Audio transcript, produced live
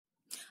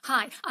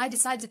Hi, I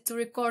decided to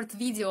record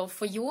video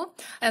for you,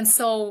 and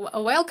so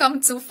welcome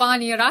to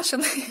Funny Russian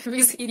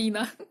with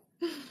Irina.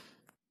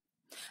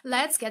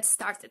 Let's get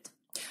started.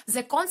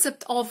 The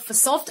concept of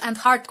soft and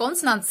hard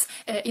consonants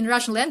in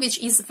Russian language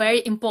is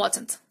very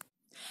important.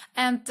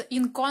 And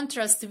in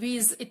contrast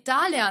with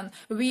Italian,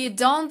 we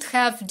don't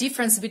have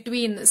difference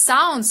between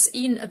sounds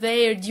in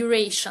their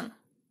duration.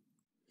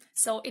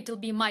 So it will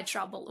be my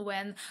trouble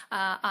when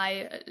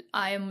I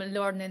am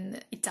learning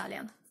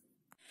Italian.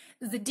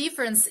 The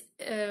difference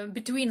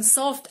between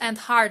soft and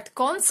hard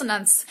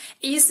consonants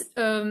is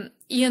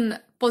in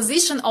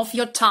position of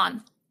your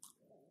tongue.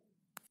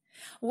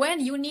 When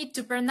you need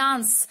to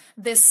pronounce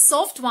the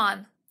soft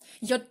one,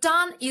 your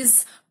tongue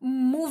is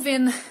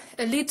moving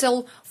a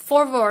little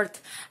forward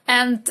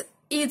and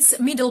its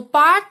middle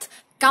part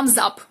comes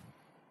up.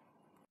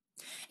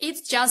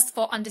 It's just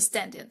for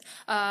understanding,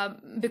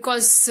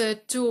 because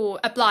to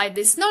apply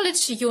this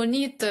knowledge you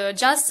need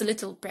just a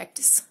little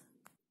practice.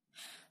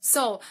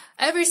 So,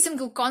 every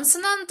single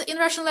consonant in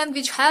Russian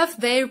language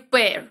have their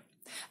pair,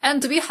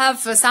 and we have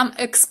some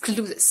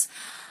exclusives.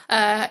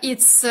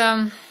 It's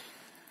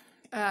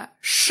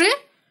sh,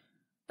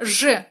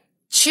 zh,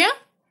 ch,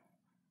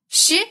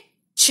 sh,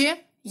 ch,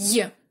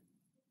 y.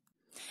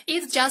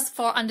 It's just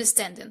for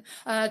understanding.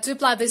 To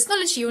apply this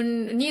knowledge you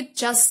need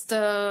just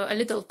a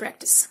little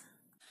practice.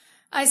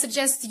 I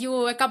suggest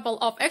you a couple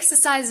of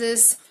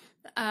exercises.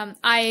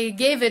 I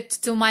gave it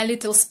to my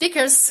little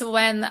speakers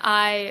when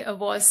I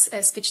was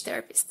a speech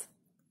therapist.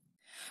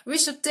 We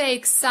should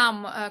take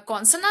some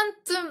consonant,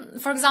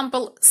 for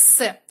example,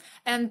 s,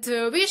 and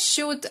we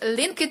should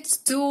link it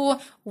to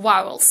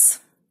vowels.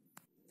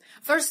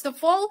 First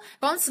of all,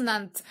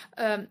 consonants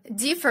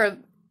differ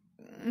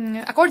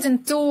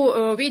according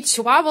to which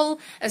vowel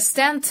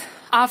stands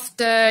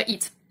after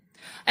it.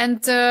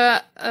 And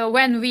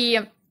when we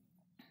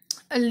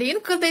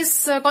link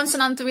this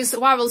consonant with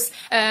vowels,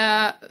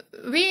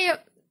 we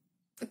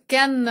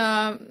can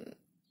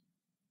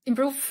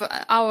improve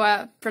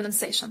our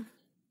pronunciation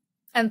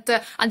and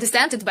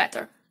understand it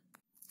better.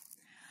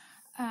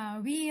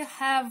 We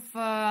have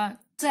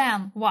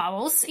 10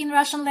 vowels in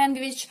Russian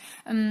language.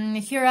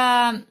 Here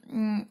are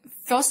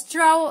first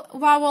row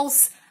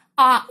vowels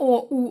a,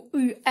 o, u,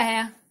 ü,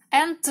 e,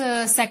 and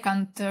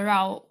second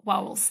row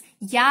vowels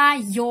ya,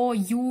 yo,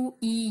 yu,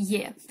 i,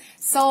 ye.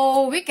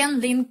 So we can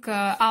link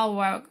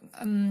our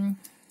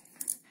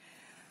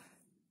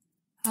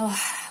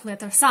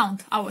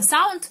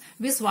sound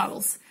with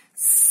vowels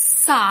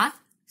sa,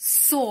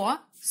 so,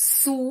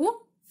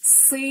 su,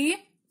 si,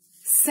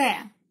 se.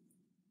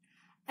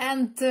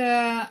 And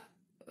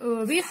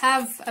we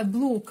have a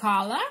blue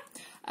color.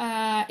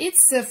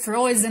 It's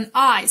frozen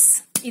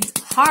ice. It's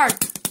hard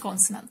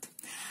consonant.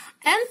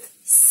 And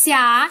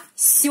ся,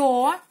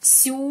 сё,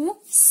 сю,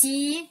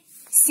 си,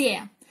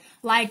 се.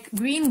 Like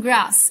green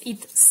grass,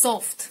 it's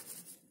soft.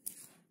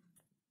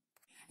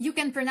 You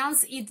can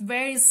pronounce it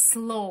very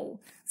slow.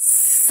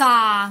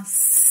 Sa,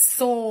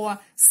 so,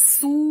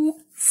 su,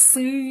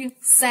 si,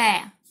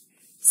 se.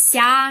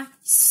 Ся,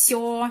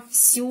 сё,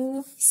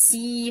 сю,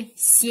 си,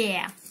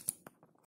 се.